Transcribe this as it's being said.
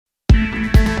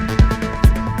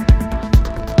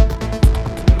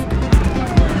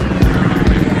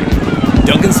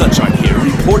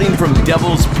from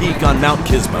Devil's Peak on Mount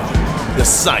Kismo, the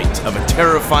site of a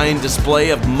terrifying display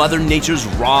of Mother Nature's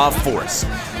raw force.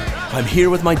 I'm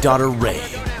here with my daughter, Raye,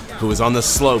 who was on the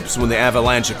slopes when the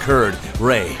avalanche occurred.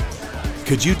 Raye,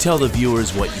 could you tell the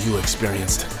viewers what you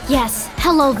experienced? Yes.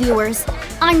 Hello, viewers.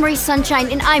 I'm Raye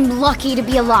Sunshine, and I'm lucky to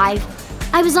be alive.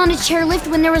 I was on a chairlift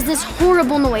when there was this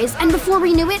horrible noise, and before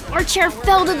we knew it, our chair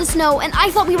fell to the snow, and I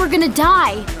thought we were gonna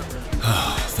die.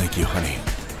 Oh, thank you, honey.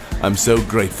 I'm so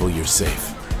grateful you're safe.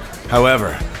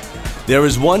 However, there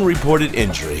is one reported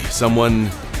injury, someone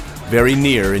very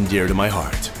near and dear to my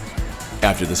heart.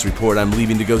 After this report, I'm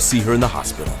leaving to go see her in the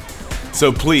hospital.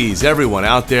 So please, everyone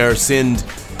out there, send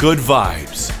good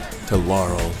vibes to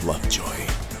Laurel Lovejoy.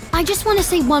 I just want to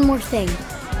say one more thing.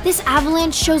 This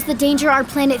avalanche shows the danger our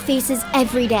planet faces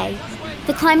every day.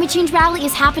 The climate change rally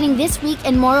is happening this week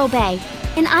in Morro Bay,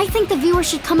 and I think the viewers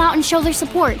should come out and show their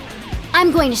support.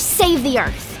 I'm going to save the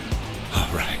Earth.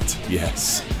 All right,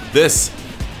 yes. This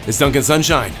is Duncan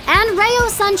Sunshine. And Rayo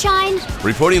Sunshine.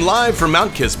 Reporting live from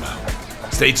Mount Kismo.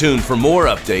 Stay tuned for more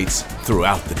updates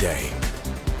throughout the day.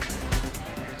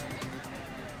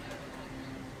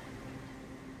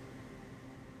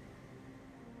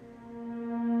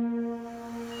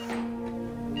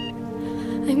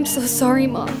 I'm so sorry,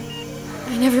 Mom.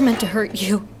 I never meant to hurt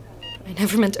you. I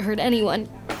never meant to hurt anyone.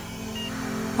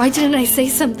 Why didn't I say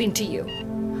something to you?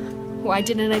 Why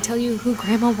didn't I tell you who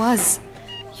Grandma was?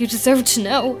 You deserve to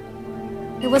know.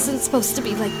 It wasn't supposed to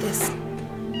be like this.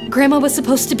 Grandma was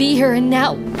supposed to be here, and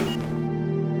now...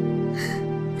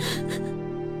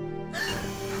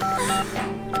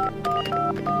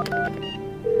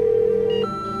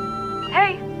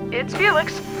 Hey, it's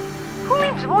Felix. Who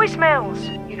leaves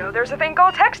voicemails? You know there's a thing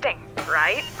called texting,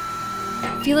 right?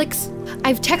 Felix,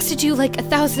 I've texted you like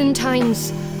 1,000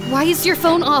 times. Why is your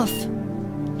phone off?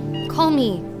 Call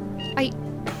me.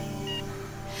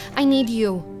 I need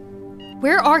you.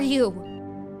 Where are you?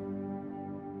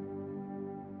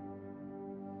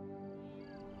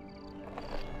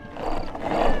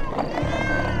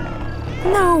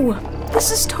 No,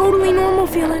 this is totally normal,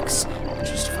 Felix.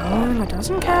 Just following a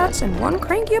dozen cats and one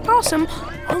cranky opossum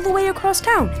all the way across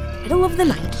town, middle of the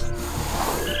night.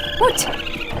 What?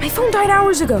 My phone died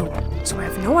hours ago, so I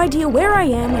have no idea where I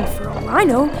am, and for all I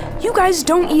know, you guys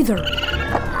don't either.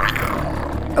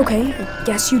 Okay, I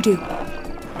guess you do.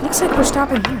 Looks like we're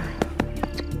stopping here.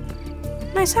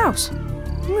 Nice house.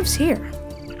 Who lives here?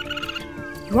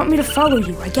 You want me to follow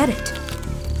you, I get it.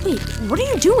 Wait, what are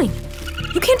you doing?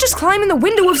 You can't just climb in the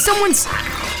window of someone's...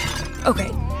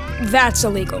 Okay, that's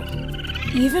illegal.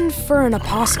 Even for an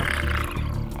opossum.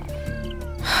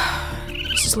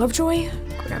 Mrs. Lovejoy?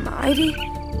 Grandma Ivy?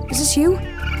 Is this you?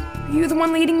 Are you the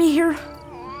one leading me here?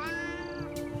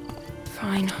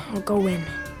 Fine, I'll go in.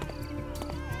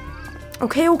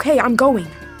 Okay, I'm going.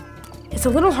 It's a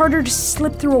little harder to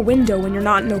slip through a window when you're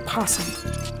not an opossum.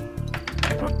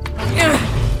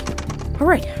 All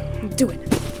right, I'll do it.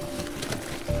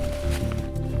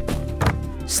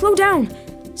 Slow down.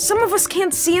 Some of us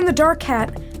can't see in the dark,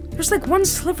 Cat. There's like one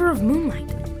sliver of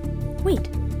moonlight. Wait,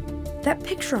 that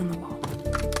picture on the wall.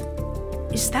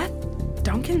 Is that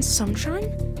Duncan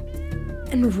Sunshine?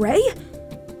 And Raye?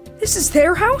 This is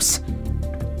their house?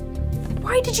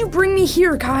 Why did you bring me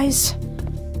here, guys?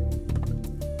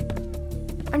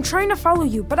 I'm trying to follow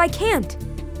you, but I can't.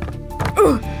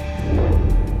 Ugh.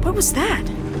 What was that?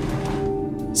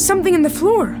 Something in the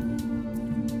floor.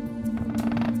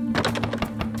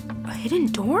 A hidden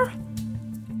door?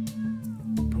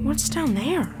 But what's down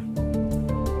there?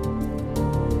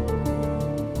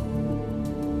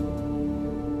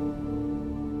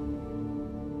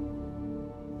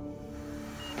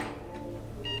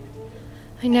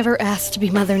 I never asked to be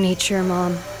Mother Nature,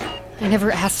 Mom. I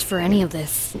never asked for any of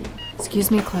this.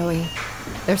 Excuse me, Chloe.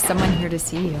 There's someone here to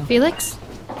see you. Felix?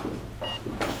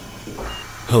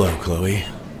 Hello, Chloe.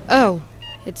 Oh,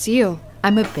 it's you.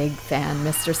 I'm a big fan,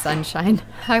 Mr. Sunshine.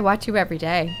 I watch you every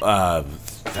day.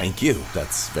 Thank you.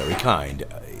 That's very kind.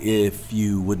 If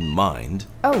you wouldn't mind.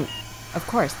 Oh, of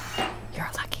course. You're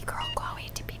a lucky girl, Chloe,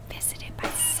 to be visited by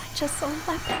such a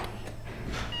celebrity.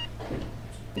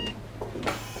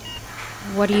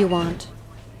 What do you want?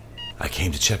 I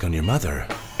came to check on your mother.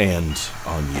 And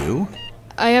on you?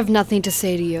 I have nothing to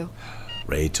say to you.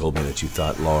 Raye told me that you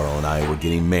thought Laurel and I were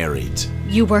getting married.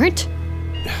 You weren't?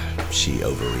 She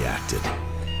overreacted.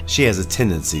 She has a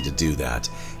tendency to do that.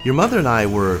 Your mother and I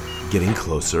were getting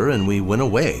closer, and we went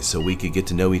away so we could get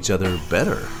to know each other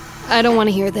better. I don't want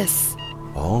to hear this.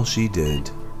 All she did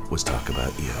was talk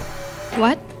about you.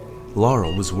 What?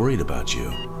 Laurel was worried about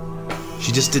you.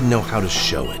 She just didn't know how to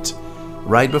show it.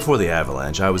 Right before the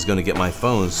avalanche, I was going to get my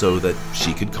phone so that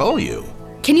she could call you.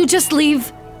 Can you just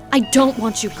leave? I don't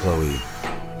want you here. Chloe,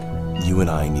 you and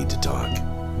I need to talk.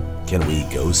 Can we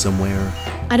go somewhere?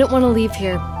 I don't want to leave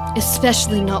here,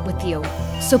 especially not with you.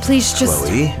 So please just...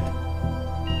 Chloe,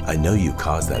 I know you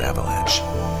caused that avalanche.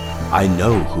 I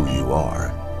know who you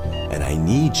are, and I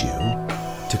need you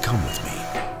to come with me.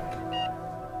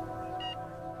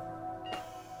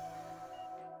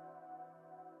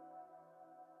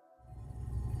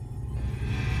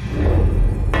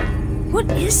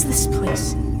 What is this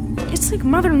place? It's like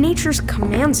Mother Nature's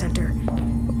command center,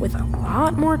 but with a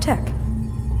lot more tech.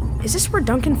 Is this where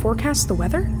Duncan forecasts the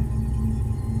weather?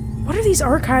 What are these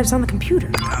archives on the computer?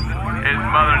 It's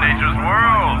Mother Nature's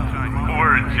world.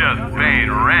 We're just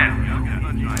paying rent.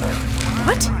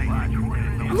 What?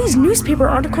 All these newspaper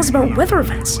articles about weather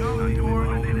events.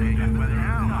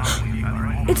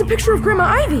 It's a picture of Grandma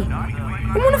Ivy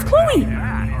and one of Chloe.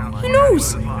 He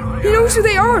knows. He knows who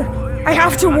they are. I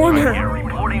have to warn her.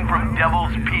 Reporting from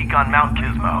Devil's Peak on Mount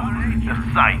Gizmo,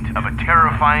 the site of a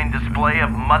terrifying display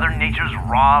of Mother Nature's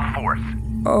raw force.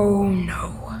 Oh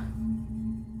no.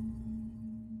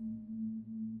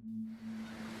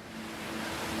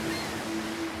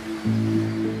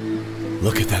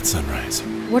 Look at that sunrise.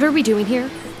 What are we doing here?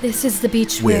 This is the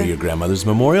beach Where your grandmother's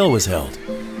memorial was held.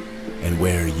 And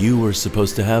where you were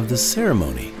supposed to have the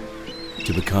ceremony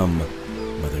to become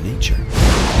Mother Nature.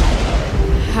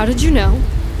 How did you know?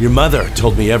 Your mother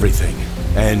told me everything,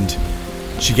 and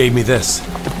she gave me this.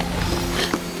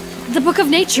 The Book of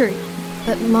Nature.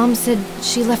 But Mom said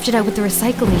she left it out with the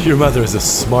recycling. Your mother is a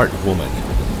smart woman.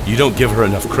 You don't give her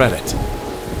enough credit.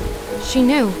 She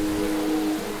knew.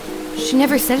 She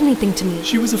never said anything to me.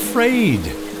 She was afraid.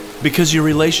 Because your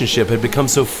relationship had become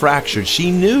so fractured, she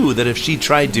knew that if she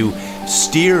tried to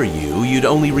steer you, you'd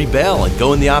only rebel and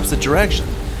go in the opposite direction.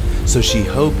 So she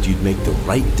hoped you'd make the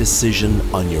right decision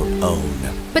on your own.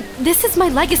 But this is my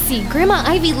legacy. Grandma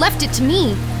Ivy left it to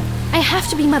me. I have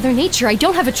to be Mother Nature. I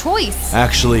don't have a choice.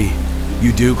 Actually,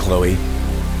 you do, Chloe.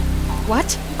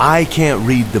 What? I can't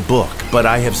read the book, but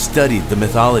I have studied the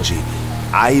mythology.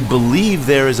 I believe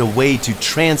there is a way to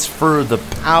transfer the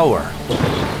power.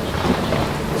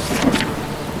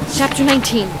 Chapter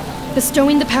 19.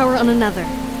 Bestowing the power on another.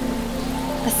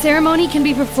 A ceremony can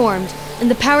be performed and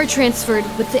the power transferred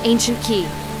with the ancient key.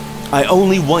 I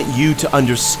only want you to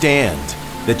understand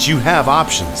that you have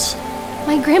options.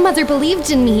 My grandmother believed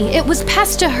in me. It was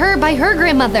passed to her by her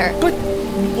grandmother. But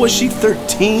was she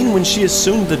 13 when she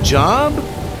assumed the job?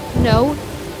 No.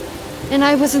 And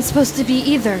I wasn't supposed to be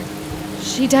either.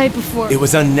 She died before. It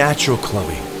was unnatural,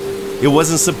 Chloe. It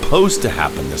wasn't supposed to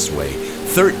happen this way.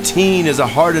 13 is a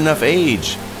hard enough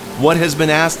age. What has been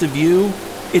asked of you?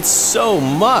 It's so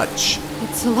much.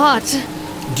 It's a lot.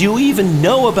 Do you even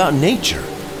know about nature?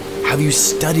 Have you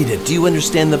studied it? Do you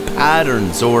understand the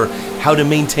patterns or how to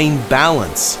maintain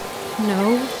balance?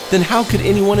 No. Then how could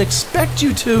anyone expect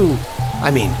you to? I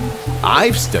mean,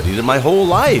 I've studied it my whole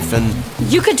life and...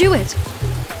 You could do it.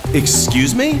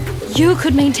 Excuse me? You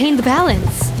could maintain the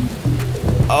balance.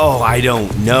 Oh, I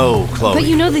don't know, Chloe. But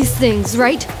you know these things,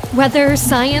 right? Weather,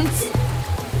 science?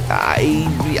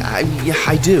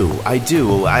 I do.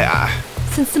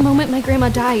 Since the moment my grandma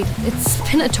died,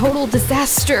 it's been a total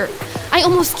disaster. I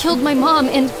almost killed my mom,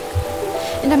 and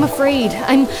I'm afraid.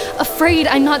 I'm afraid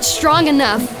I'm not strong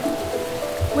enough.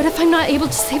 What if I'm not able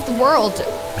to save the world?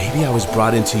 Maybe I was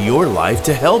brought into your life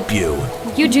to help you.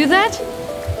 You do that?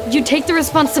 You take the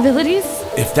responsibilities?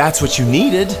 If that's what you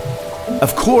needed.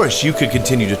 Of course, you could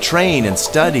continue to train and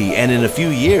study, and in a few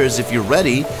years, if you're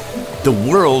ready, the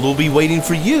world will be waiting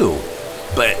for you.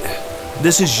 But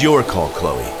this is your call,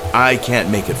 Chloe. I can't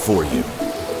make it for you.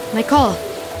 My call.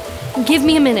 Give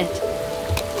me a minute.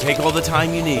 Take all the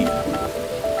time you need.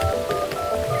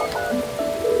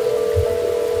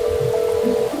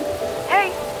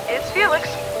 Hey, it's Felix.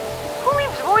 Who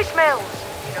leaves voicemails?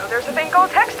 You know, there's a thing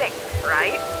called texting,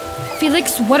 right?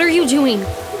 Felix, what are you doing?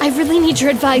 I really need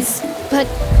your advice, but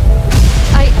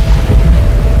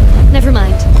Never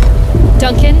mind.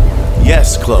 Duncan?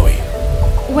 Yes, Chloe.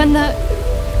 When the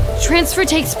transfer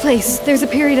takes place, there's a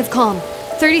period of calm.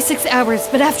 36 hours,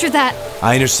 but after that...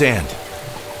 I understand.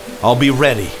 I'll be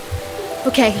ready.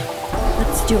 Okay,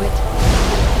 let's do it.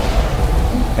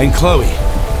 And Chloe,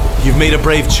 you've made a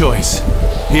brave choice.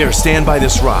 Here, stand by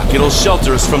this rock. It'll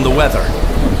shelter us from the weather.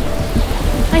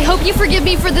 I hope you forgive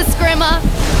me for this, Grandma.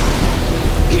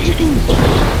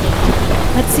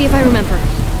 Let's see if I remember.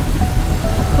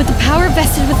 With the power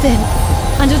vested within,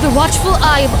 under the watchful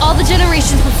eye of all the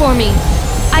generations before me,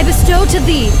 I bestow to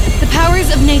thee the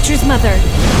powers of nature's mother,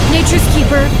 nature's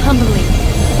keeper, humbly.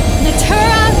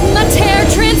 Natura mater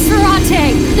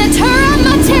transferate! Natura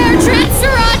mater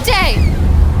transferate!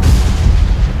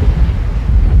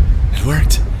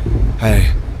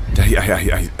 I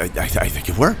think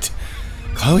it worked.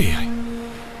 Chloe,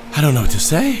 I don't know what to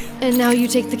say. And now you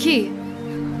take the key.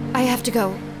 I have to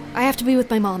go. I have to be with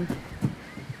my mom.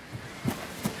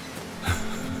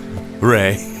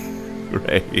 Raye,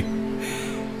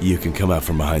 you can come out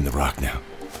from behind the rock now.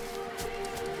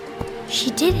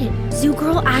 She did it. Zoo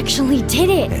Girl actually did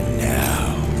it. And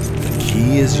now, the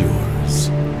key is yours.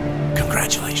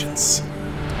 Congratulations.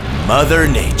 Mother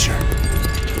Nature.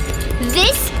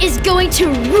 This is going to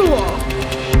rule.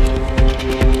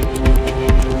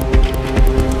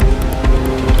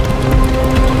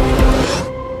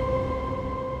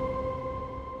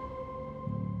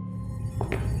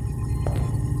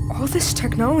 All this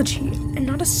technology and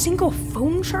not a single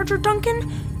phone charger,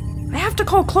 Duncan? I have to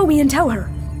call Chloe and tell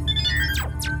her.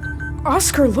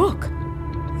 Oscar, look.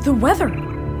 The weather.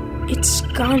 It's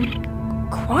gone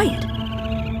quiet.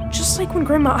 Just like when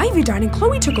Grandma Ivy died and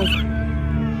Chloe took over.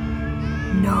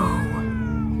 No.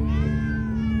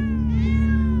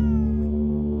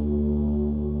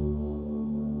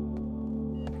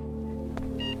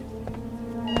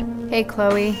 Hey,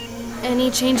 Chloe.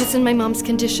 Any changes in my mom's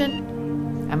condition?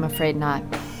 I'm afraid not.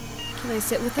 Can I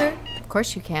sit with her? Of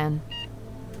course you can.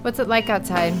 What's it like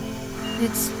outside?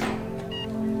 It's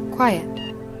quiet.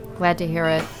 Glad to hear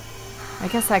it. I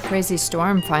guess that crazy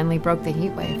storm finally broke the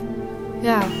heat wave.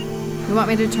 Yeah. You want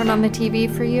me to turn on the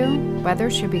TV for you? Weather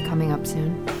should be coming up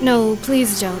soon. No,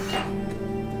 please don't.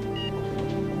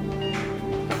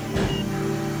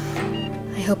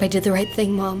 I hope I did the right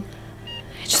thing, Mom.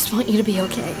 I just want you to be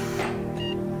okay.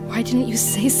 Why didn't you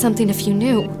say something if you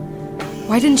knew?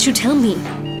 Why didn't you tell me?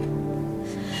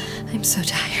 I'm so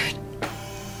tired.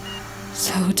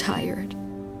 So tired.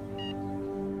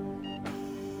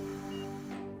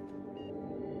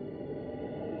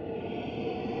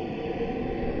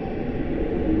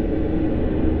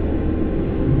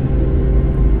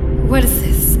 What is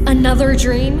this? Another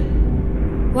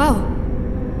dream? Whoa.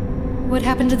 What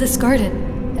happened to this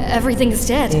garden? Everything's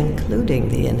dead. Including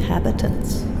the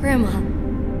inhabitants. Grandma.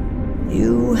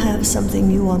 You have something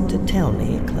you want to tell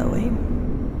me, Chloe?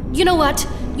 You know what?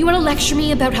 You want to lecture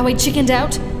me about how I chickened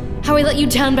out? How I let you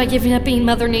down by giving up being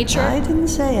Mother Nature? I didn't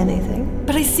say anything.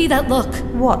 But I see that look.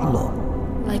 What look?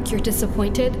 Like you're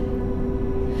disappointed.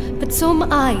 But so am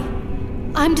I.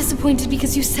 I'm disappointed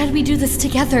because you said we do this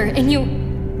together, and you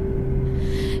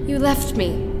left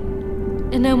me.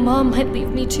 And now Mom might leave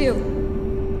me too.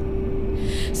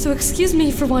 So excuse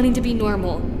me for wanting to be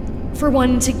normal. For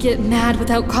wanting to get mad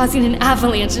without causing an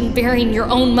avalanche and burying your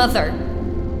own mother.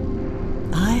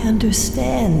 I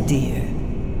understand, dear.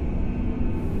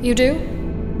 You do?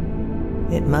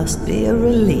 It must be a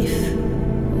relief.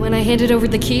 When I handed over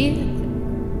the key,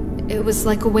 it was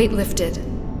like a weight lifted.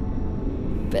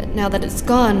 But now that it's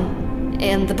gone,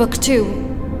 and the book too,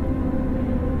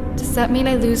 does that mean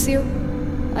I lose you?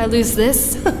 I lose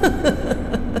this?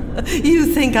 You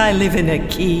think I live in a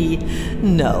key?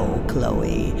 No,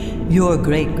 Chloe. Your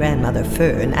great-grandmother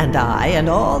Fern and I and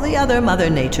all the other Mother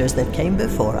Natures that came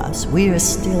before us, we're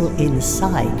still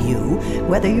inside you,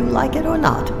 whether you like it or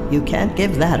not. You can't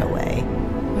give that away.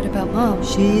 What about Mom?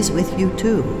 She's with you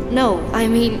too. No, I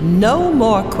mean... No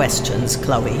more questions,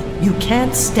 Chloe. You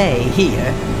can't stay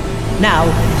here. Now,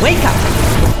 wake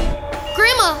up!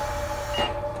 Grandma!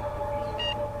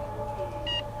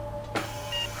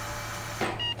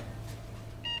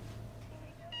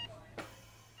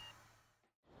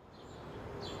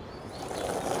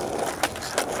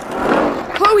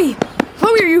 Chloe,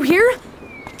 are you here?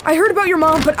 I heard about your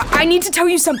mom, but I need to tell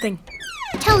you something.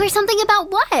 Tell her something about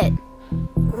what?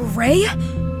 Raye?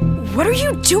 What are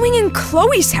you doing in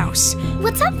Chloe's house?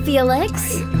 What's up,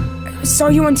 Felix? I saw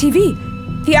you on TV.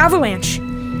 The avalanche.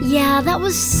 Yeah, that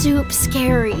was soup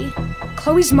scary.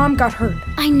 Chloe's mom got hurt.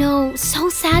 I know, so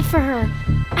sad for her.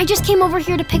 I just came over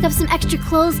here to pick up some extra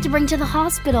clothes to bring to the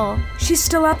hospital. She's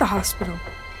still at the hospital.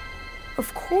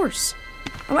 Of course.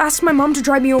 I'll ask my mom to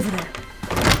drive me over there.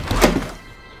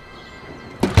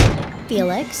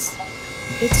 Felix?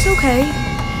 It's okay.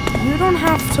 You don't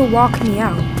have to walk me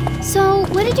out. So,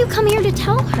 what did you come here to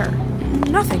tell her?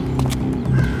 Nothing.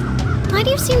 Why do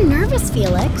you seem nervous,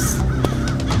 Felix?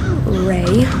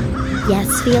 Raye?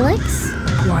 Yes, Felix?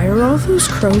 Why are all those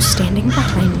crows standing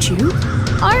behind you?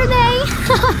 Are they?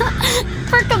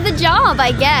 Perk of the job,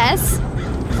 I guess.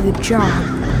 The job.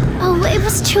 Oh, it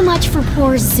was too much for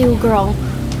poor Zoo Girl.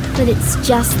 But it's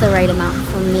just the right amount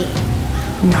for me.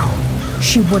 No,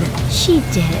 she wouldn't. She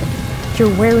did.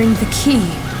 You're wearing the key.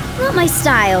 Not my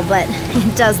style, but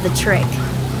it does the trick.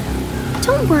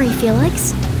 Don't worry,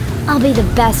 Felix. I'll be the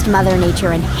best Mother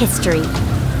Nature in history.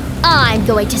 I'm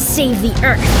going to save the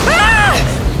Earth. Ah!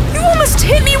 You almost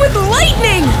hit me with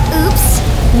lightning! Oops.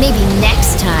 Maybe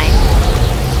next time.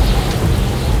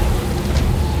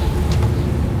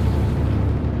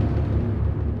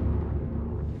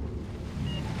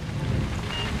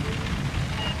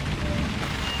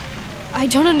 I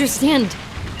don't understand.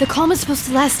 The calm is supposed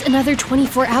to last another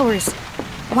 24 hours.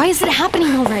 Why is it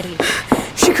happening already?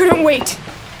 She couldn't wait.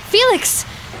 Felix!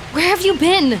 Where have you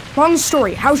been? Long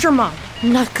story. How's your mom?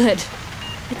 Not good.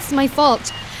 It's my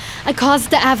fault. I caused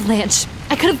the avalanche.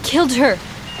 I could have killed her.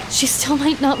 She still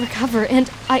might not recover, and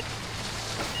I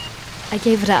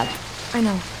gave it up. I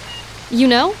know. You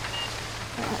know?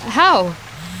 How?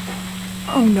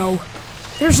 Oh no.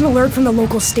 There's an alert from the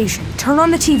local station. Turn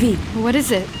on the TV. What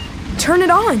is it? Turn it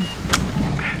on.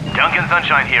 Duncan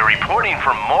Sunshine here, reporting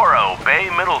from Morro Bay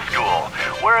Middle School,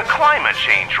 where a climate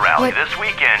change rally this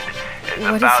weekend is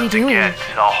What is about he to doing? get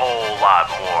a whole lot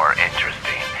more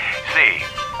interesting. See,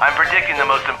 I'm predicting the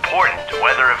most important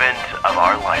weather event of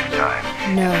our lifetime.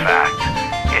 No. In fact,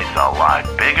 it's a lot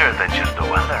bigger than just the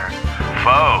weather.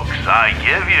 Folks, I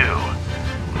give you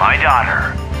my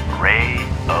daughter, Raye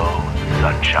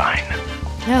Sunshine.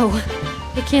 No,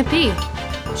 it can't be.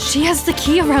 She has the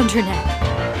key around her neck.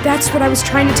 That's what I was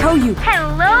trying to tell you.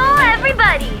 Hello,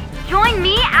 everybody! Join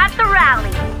me at the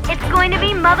rally. It's going to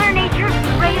be Mother Nature's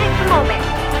greatest moment.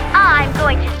 I'm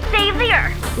going to save the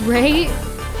Earth. Raye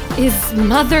is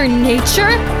Mother Nature?